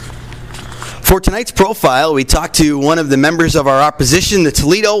For tonight's profile, we talked to one of the members of our opposition, the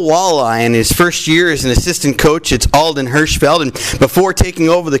Toledo Walleye. In his first year as an assistant coach, it's Alden Hirschfeld. And before taking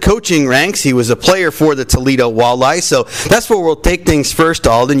over the coaching ranks, he was a player for the Toledo Walleye. So that's where we'll take things first,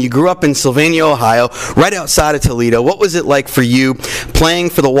 Alden. You grew up in Sylvania, Ohio, right outside of Toledo. What was it like for you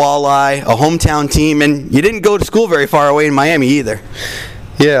playing for the Walleye, a hometown team, and you didn't go to school very far away in Miami either?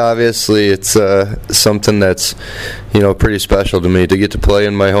 Yeah, obviously it's something that's, pretty special to me to get to play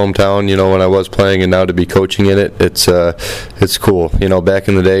in my hometown, when I was playing, and now to be coaching in it. It's cool. Back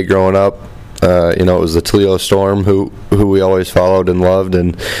in the day growing up, it was the Toledo Storm who we always followed and loved,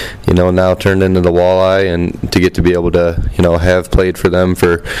 and now turned into the Walleye, and to get to be able to have played for them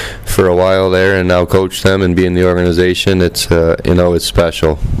for a while there, and now coach them and be in the organization. It's it's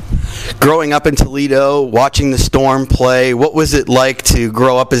special. Growing up in Toledo, watching the Storm play, what was it like to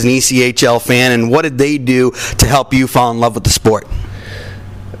grow up as an ECHL fan, and what did they do to help you fall in love with the sport?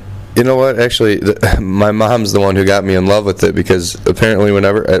 You know what? Actually, my mom's the one who got me in love with it, because apparently when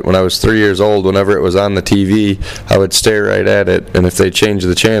I was 3 years old, whenever it was on the TV, I would stare right at it, and if they changed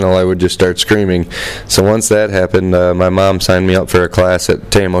the channel, I would just start screaming. So once that happened, my mom signed me up for a class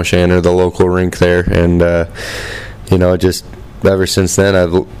at Tam O'Shanter, the local rink there, and just ever since then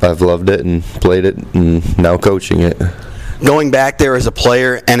I've loved it and played it, and now coaching it. Going back there as a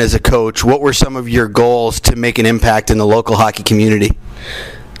player and as a coach, what were some of your goals to make an impact in the local hockey community?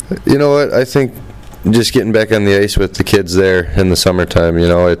 You know what? I think just getting back on the ice with the kids there in the summertime.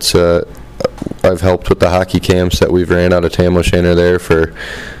 It's I've helped with the hockey camps that we've ran out of Tam O'Shanter there for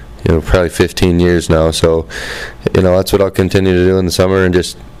probably 15 years now. So that's what I'll continue to do in the summer, and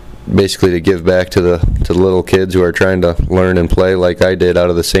just basically to give back to the little kids who are trying to learn and play like I did out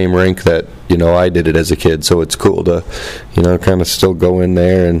of the same rink that I did it as a kid. So it's cool to kind of still go in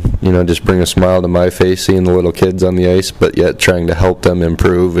there and just bring a smile to my face seeing the little kids on the ice, but yet trying to help them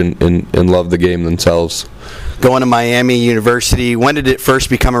improve and love the game themselves. Going to Miami University, when did it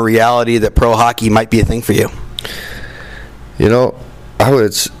first become a reality that pro hockey might be a thing for you? I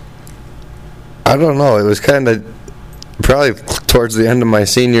don't know. It was kind of probably towards the end of my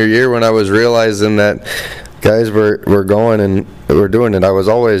senior year when I was realizing that guys were going and were doing it. I was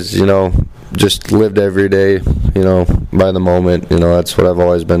always, just lived every day, by the moment. That's what I've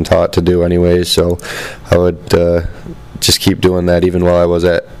always been taught to do anyways. So I would just keep doing that even while I was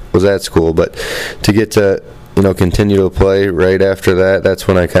at school. But to get to continue to play right after that, that's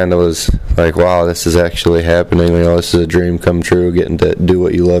when I kind of was like, wow, this is actually happening. This is a dream come true, getting to do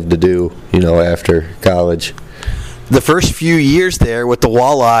what you love to do, after college. The first few years there with the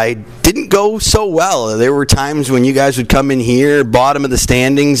Walleye didn't go so well. There were times when you guys would come in here, bottom of the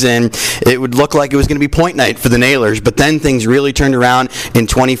standings, and it would look like it was going to be point night for the Nailers. But then things really turned around in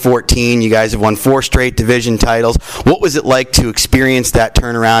 2014. You guys have won 4 straight division titles. What was it like to experience that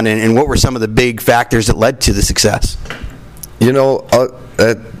turnaround, and what were some of the big factors that led to the success?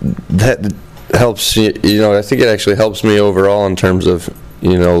 That helps. I think it actually helps me overall in terms of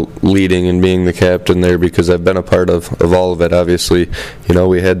leading and being the captain there, because I've been a part of all of it. Obviously,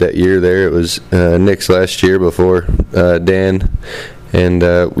 we had that year there. It was Nick's last year before Dan, and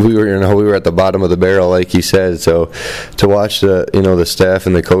we were at the bottom of the barrel, like he said. So to watch the staff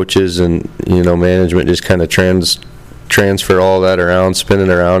and the coaches and management just kind of transfer all that around, spin it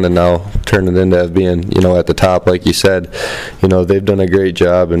around, and now turn it into being at the top, like you said. They've done a great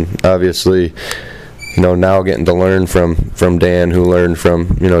job, and obviously, now getting to learn from Dan, who learned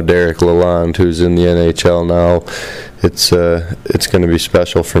from, Derek Lalonde, who's in the NHL now. It's going to be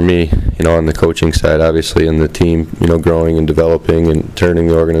special for me, on the coaching side, obviously, and the team, growing and developing and turning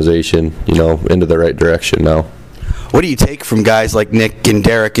the organization, into the right direction now. What do you take from guys like Nick and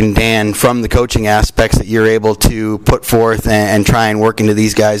Derek and Dan from the coaching aspects that you're able to put forth and try and work into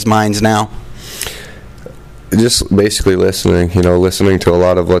these guys' minds now? Just basically listening to a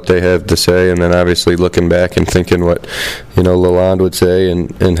lot of what they have to say, and then obviously looking back and thinking what, Lalonde would say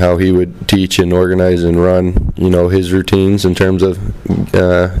and how he would teach and organize and run, his routines in terms of,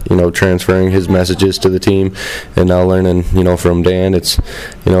 transferring his messages to the team, and now learning, from Dan. It's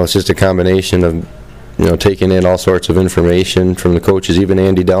just a combination of, taking in all sorts of information from the coaches, even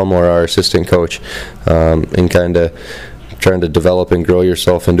Andy Delmore, our assistant coach, and kind of trying to develop and grow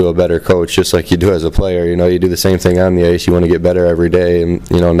yourself into a better coach, just like you do as a player. You do the same thing on the ice. You want to get better every day, and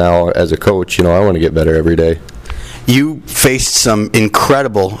now as a coach, I want to get better every day. You faced some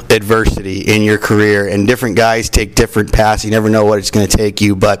incredible adversity in your career, and different guys take different paths. You never know what it's going to take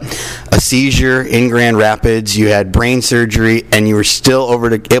you, but a seizure in Grand Rapids, you had brain surgery, and you were still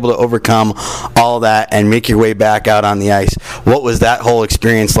able to overcome all that and make your way back out on the ice. What was that whole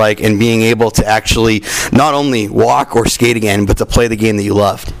experience like, and being able to actually not only walk or skate again, but to play the game that you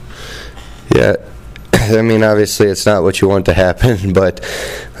loved? Yeah. I mean, obviously, it's not what you want to happen, but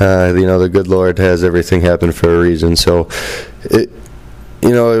the good Lord has everything happen for a reason. So, it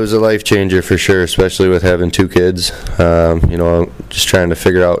was a life changer for sure, especially with having 2 kids. Just trying to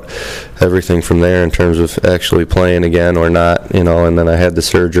figure out everything from there in terms of actually playing again or not. And then I had the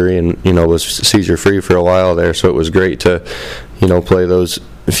surgery and was seizure free for a while there. So it was great to play those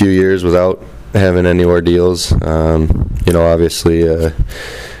few years without having any ordeals. Obviously.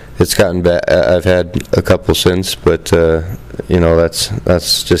 It's gotten bad. I've had a couple since, but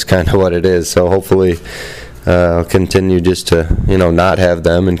that's just kind of what it is. So hopefully, I'll continue just to not have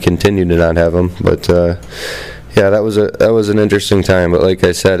them and continue to not have them. But that was an interesting time. But like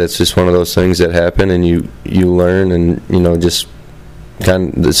I said, it's just one of those things that happen, and you learn, and it's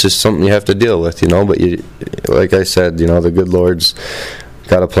just something you have to deal with, But like I said, the good Lord's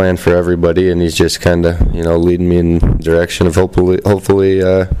got a plan for everybody, and he's just kind of leading me in the direction of hopefully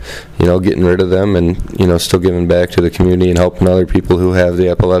getting rid of them and still giving back to the community and helping other people who have the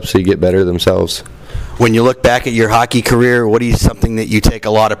epilepsy get better themselves. When you look back at your hockey career, what is something that you take a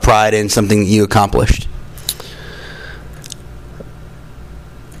lot of pride in, something that you accomplished?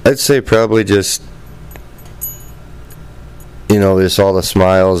 I'd say probably just just all the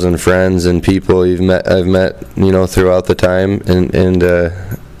smiles and friends and people I've met throughout the time,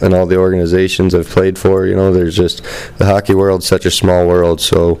 and all the organizations I've played for. There's just, the hockey world's such a small world,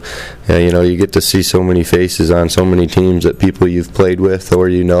 so you get to see so many faces on so many teams that people you've played with or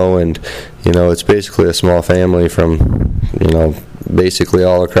and it's basically a small family from basically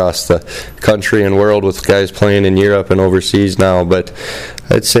all across the country and world, with guys playing in Europe and overseas now. But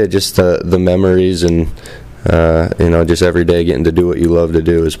I'd say just the memories and just every day getting to do what you love to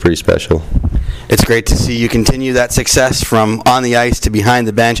do is pretty special. It's great to see you continue that success from on the ice to behind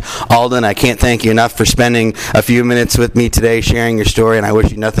the bench. Alden, I can't thank you enough for spending a few minutes with me today, sharing your story, and I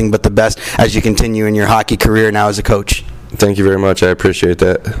wish you nothing but the best as you continue in your hockey career now as a coach. Thank you very much. I appreciate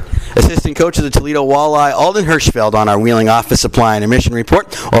that. Assistant coach of the Toledo Walleye, Alden Hirschfeld, on our Wheeling Office Supply and Admission Report.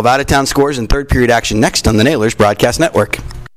 We'll have out-of-town scores and third period action next on the Nailers Broadcast Network.